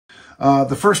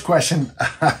The first question,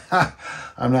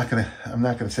 I'm not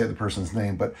gonna say the person's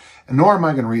name, but nor am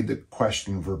I gonna read the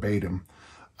question verbatim,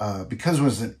 because it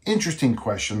was an interesting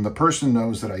question. The person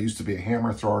knows that I used to be a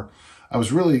hammer thrower. I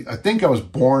think I was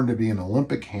born to be an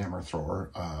Olympic hammer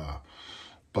thrower,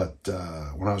 but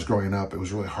when I was growing up, it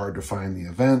was really hard to find the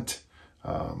event.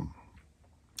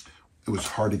 It was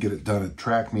hard to get it done at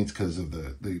track meets because of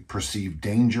the perceived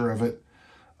danger of it.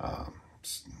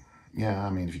 Yeah, I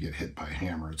mean, if you get hit by a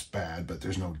hammer, it's bad, but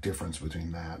there's no difference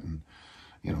between that and,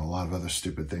 you know, a lot of other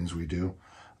stupid things we do.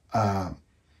 The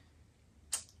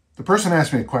person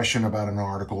asked me a question about an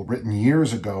article written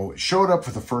years ago. It showed up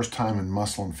for the first time in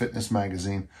Muscle and Fitness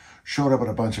magazine, showed up at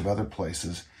a bunch of other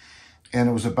places, and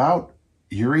it was about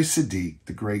Yuri Sadiq,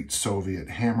 the great Soviet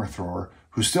hammer thrower,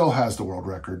 who still has the world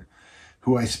record,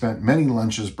 who I spent many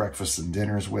lunches, breakfasts, and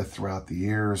dinners with throughout the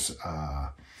years.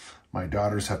 My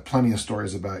daughters have plenty of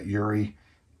stories about Yuri.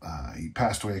 He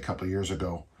passed away a couple of years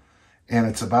ago. And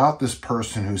it's about this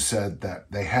person who said that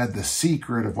they had the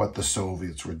secret of what the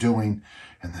Soviets were doing,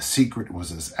 and the secret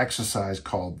was this exercise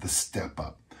called the step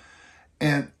up.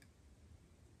 And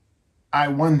I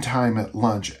one time at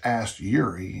lunch asked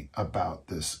Yuri about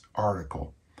this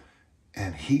article,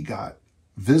 and he got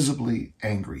visibly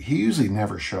angry. He usually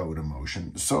never showed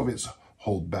emotion. The Soviets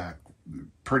hold back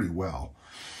pretty well.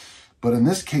 But in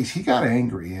this case, he got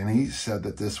angry, and he said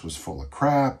that this was full of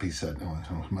crap. He said, no,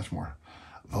 it was much more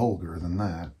vulgar than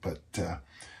that. But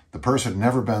the person had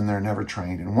never been there, never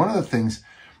trained. And one of the things,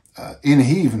 and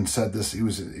he even said this, it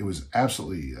was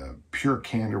absolutely pure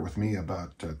candor with me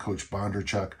about Coach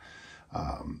Bondarchuk.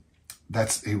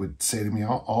 He would say to me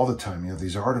all the time, you know,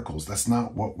 these articles, that's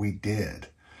not what we did.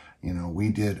 You know, we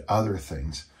did other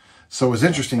things. So it was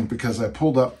interesting because I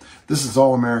pulled up, this is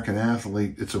All American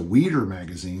Athlete. It's a Weeder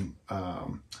magazine,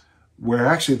 where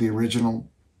actually the original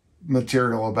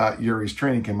material about Yuri's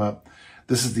training came up.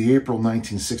 This is the April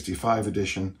 1965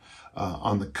 edition.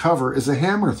 On the cover is a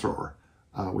hammer thrower,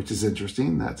 which is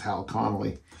interesting. That's Hal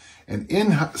Connolly. And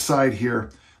inside here,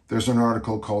 there's an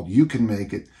article called You Can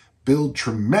Make It, Build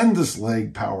Tremendous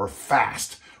Leg Power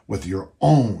Fast with Your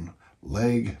Own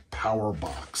Leg Power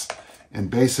Box. And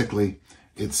basically,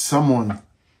 it's someone,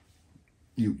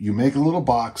 you make a little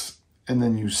box and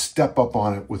then you step up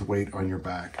on it with weight on your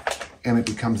back, and it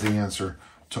becomes the answer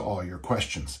to all your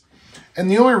questions.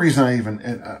 And the only reason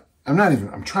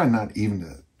I'm trying not even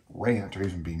to rant or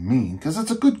even be mean, because it's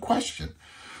a good question.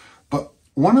 But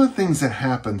one of the things that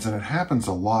happens, and it happens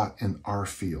a lot in our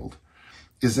field,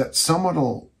 is that someone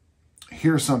will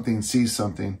hear something, see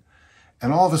something,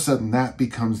 and all of a sudden that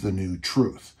becomes the new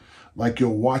truth. Like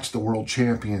you'll watch the world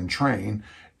champion train,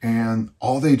 and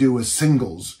all they do is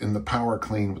singles in the power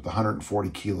clean with 140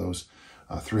 kilos,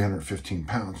 315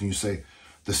 pounds. And you say,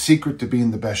 the secret to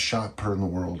being the best shot putter in the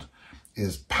world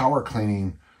is power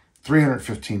cleaning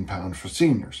 315 pounds for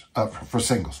seniors, for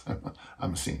singles.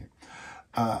 I'm a senior.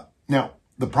 Now,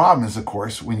 the problem is, of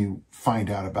course, when you find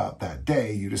out about that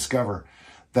day, you discover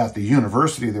that the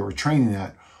university they were training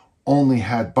at only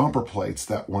had bumper plates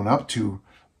that went up to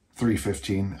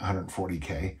 315,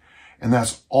 140K, and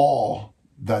that's all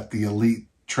that the elite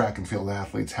track and field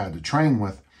athletes had to train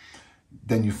with.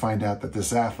 Then you find out that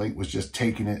this athlete was just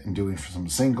taking it and doing some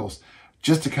singles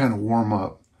just to kind of warm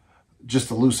up, just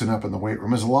to loosen up in the weight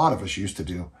room, as a lot of us used to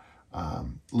do.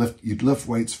 You'd lift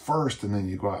weights first, and then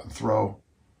you go out and throw.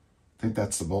 I think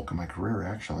that's the bulk of my career,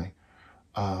 actually,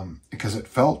 because it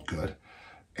felt good.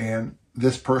 And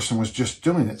this person was just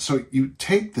doing it. So you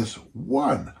take this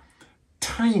one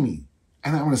tiny,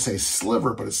 and I want to say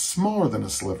sliver, but it's smaller than a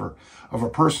sliver of a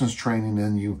person's training,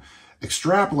 and you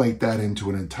extrapolate that into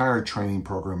an entire training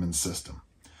program and system.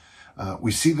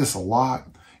 We see this a lot.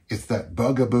 It's that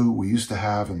bugaboo we used to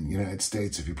have in the United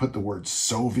States. If you put the word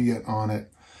Soviet on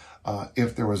it,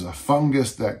 if there was a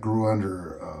fungus that grew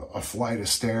under a flight of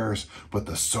stairs, but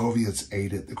the Soviets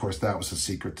ate it, of course, that was the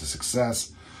secret to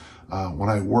success. When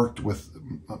I worked with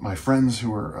my friends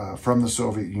who were from the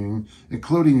Soviet Union,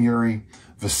 including Yuri,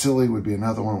 Vasily would be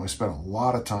another one. We spent a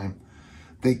lot of time.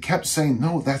 They kept saying,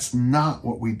 no, that's not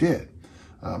what we did.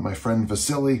 My friend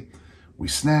Vasily, we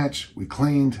snatched, we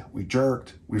cleaned, we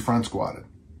jerked, we front squatted.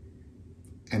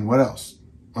 And what else?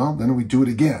 Well, then we do it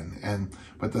again.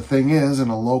 But the thing is, in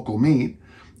a local meet,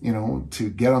 you know, to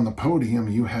get on the podium,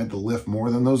 you had to lift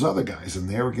more than those other guys, and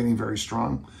they were getting very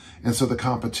strong. And so the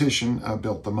competition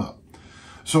built them up.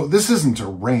 So this isn't a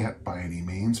rant by any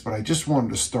means, but I just wanted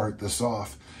to start this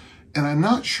off. And I'm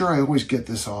not sure I always get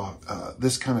this off,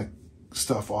 this kind of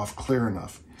stuff off clear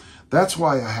enough. That's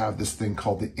why I have this thing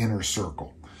called the Inner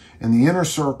Circle. In the Inner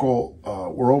Circle,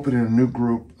 we're opening a new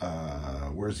group.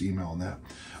 Where's the email on that?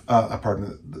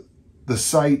 Pardon me. The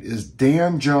site is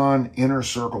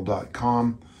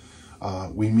danjohninnercircle.com.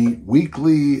 We meet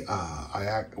weekly.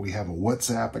 We have a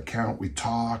WhatsApp account. We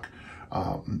talk.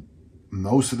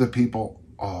 Most of the people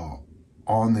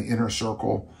on the inner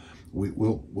circle,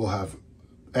 we'll have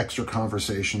extra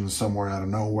conversations somewhere out of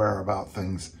nowhere about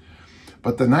things.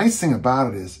 But the nice thing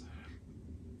about it is,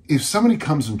 if somebody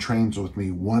comes and trains with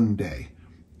me one day,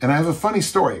 and I have a funny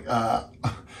story.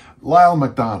 Lyle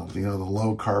McDonald, you know, the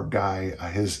low carb guy,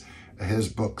 his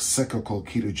book, Cyclical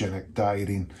Ketogenic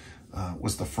Dieting,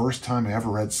 was the first time I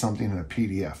ever read something in a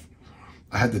PDF.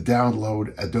 I had to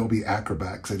download Adobe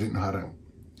Acrobat because I didn't know how to,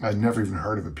 I'd never even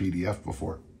heard of a PDF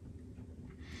before.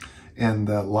 And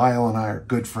Lyle and I are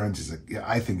good friends.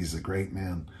 I think he's a great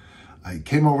man. He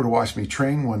came over to watch me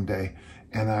train one day,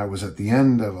 and I was at the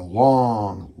end of a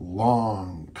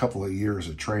long couple of years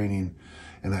of training,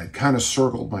 and I had kind of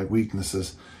circled my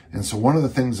weaknesses. And so one of the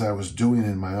things I was doing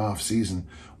in my off season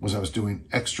was I was doing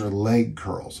extra leg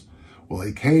curls. Well,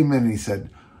 he came in and he said,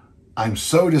 "I'm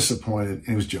so disappointed," and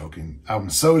he was joking,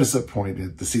 "I'm so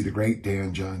disappointed to see the great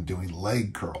Dan John doing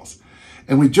leg curls."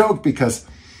 And we joked because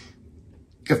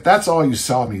if that's all you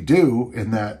saw me do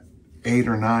in that 8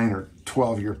 or 9 or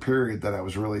 12-year period that I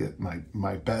was really at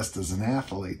my best as an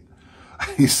athlete,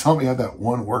 you saw me have that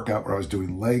one workout where I was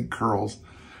doing leg curls,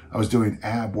 I was doing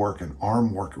ab work and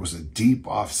arm work. It was a deep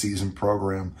off-season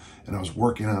program, and I was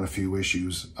working on a few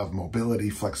issues of mobility,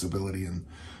 flexibility, and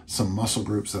some muscle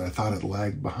groups that I thought had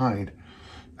lagged behind.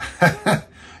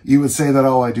 You would say that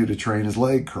all I do to train is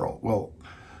leg curl. Well,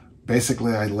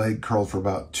 basically I leg curled for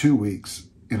about 2 weeks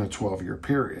in a 12-year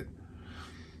period.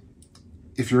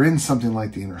 If you're in something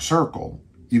like the inner circle,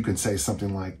 you can say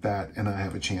something like that, and I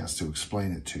have a chance to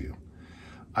explain it to you.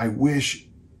 I wish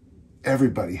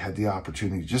everybody had the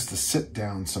opportunity just to sit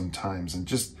down sometimes and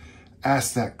just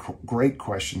ask that great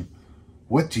question,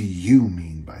 what do you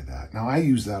mean by that? Now, I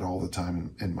use that all the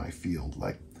time in my field.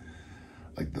 Like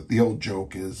the old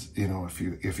joke is, you know, if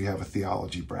you have a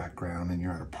theology background and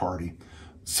you're at a party,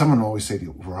 someone will always say to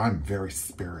you, "Well, I'm very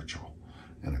spiritual."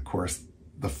 And of course,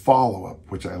 the follow-up,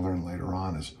 which I learned later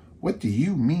on, is, what do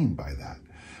you mean by that?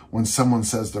 When someone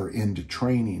says they're into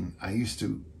training, I used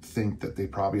to think that they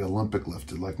probably Olympic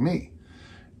lifted like me.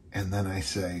 And then I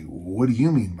say, what do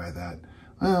you mean by that?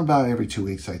 Well, about every 2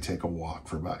 weeks, I take a walk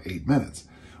for about 8 minutes.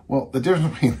 Well, the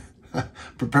difference between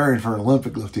preparing for an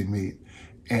Olympic lifting meet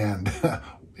and,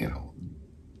 you know,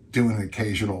 doing an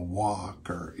occasional walk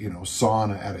or, you know,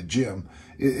 sauna at a gym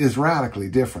is radically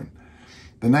different.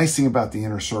 The nice thing about the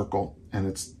inner circle, and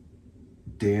it's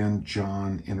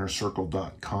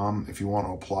danjohninnercircle.com if you want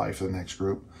to apply for the next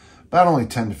group, about only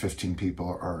 10 to 15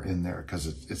 people are in there because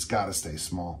it's got to stay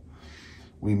small.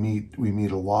 We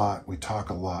meet a lot, we talk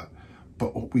a lot,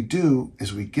 but what we do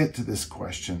is we get to this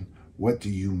question, what do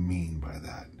you mean by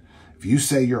that? If you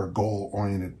say you're a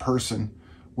goal-oriented person,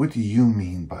 what do you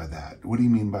mean by that? What do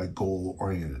you mean by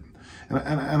goal-oriented?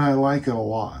 And I like it a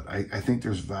lot. I think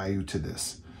there's value to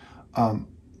this.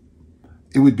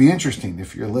 It would be interesting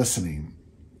if you're listening.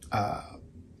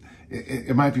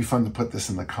 It might be fun to put this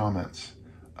in the comments.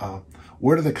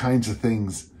 What are the kinds of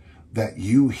things that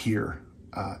you hear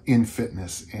in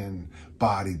fitness and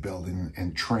bodybuilding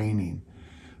and training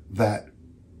that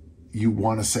you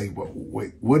want to say,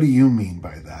 wait, what do you mean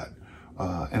by that?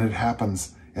 And it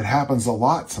happens a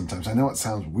lot sometimes. I know it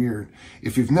sounds weird.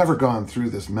 If you've never gone through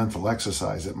this mental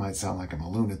exercise, it might sound like I'm a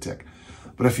lunatic.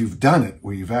 But if you've done it,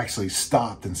 where you've actually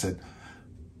stopped and said,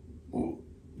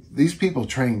 these people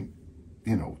train,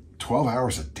 you know, 12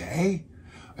 hours a day?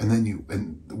 And then you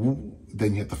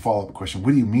have the follow-up question,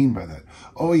 what do you mean by that?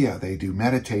 Oh yeah, they do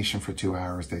meditation for 2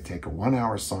 hours. They take a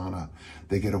 1-hour sauna.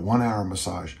 They get a 1-hour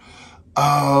massage.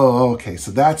 Oh, okay.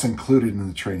 So that's included in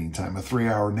the training time. A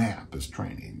 3-hour nap is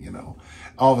training, you know.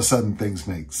 All of a sudden things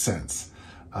make sense.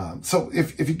 So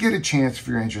if you get a chance, if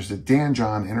you're interested,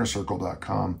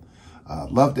 danjohninnercircle.com.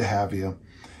 Love to have you.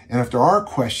 And if there are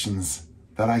questions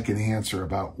that I can answer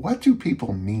about what do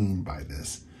people mean by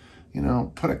this, you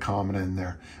know, put a comment in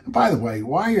there. And by the way,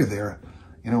 while you're there,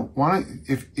 you know,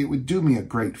 if it would do me a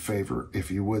great favor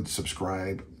if you would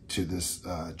subscribe to this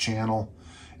channel.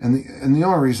 And the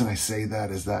only reason I say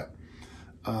that is that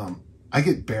I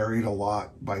get buried a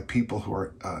lot by people who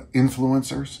are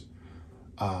influencers,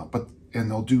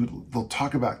 and they'll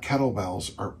talk about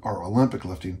kettlebells or Olympic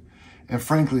lifting, and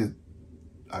frankly,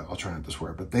 I'll try not to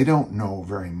swear, but they don't know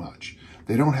very much.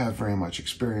 They don't have very much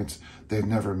experience. They've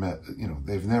never met, you know,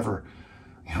 they've never,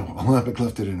 you know, Olympic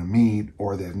lifted in a meet,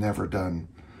 or they've never done,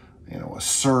 you know, a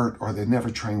cert, or they've never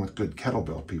trained with good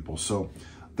kettlebell people. So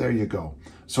there you go.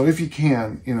 So if you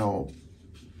can, you know,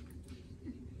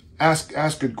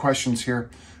 ask good questions here,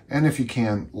 And if you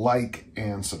can, like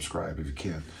and subscribe if you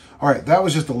can. All right, that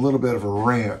was just a little bit of a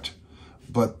rant,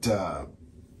 but the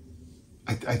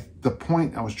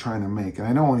point I was trying to make, and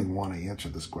I don't even want to answer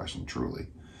this question truly,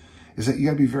 is that you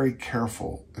got to be very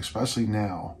careful, especially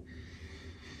now.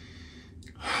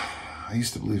 I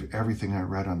used to believe everything I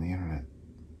read on the internet.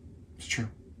 It's true.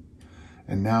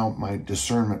 And now my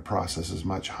discernment process is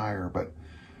much higher. But,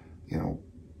 you know,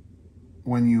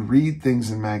 when you read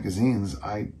things in magazines,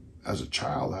 as a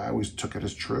child, I always took it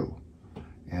as true.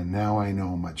 And now I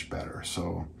know much better.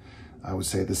 So I would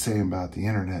say the same about the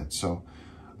internet. So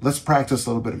let's practice a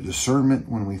little bit of discernment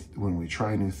when we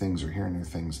try new things or hear new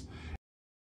things.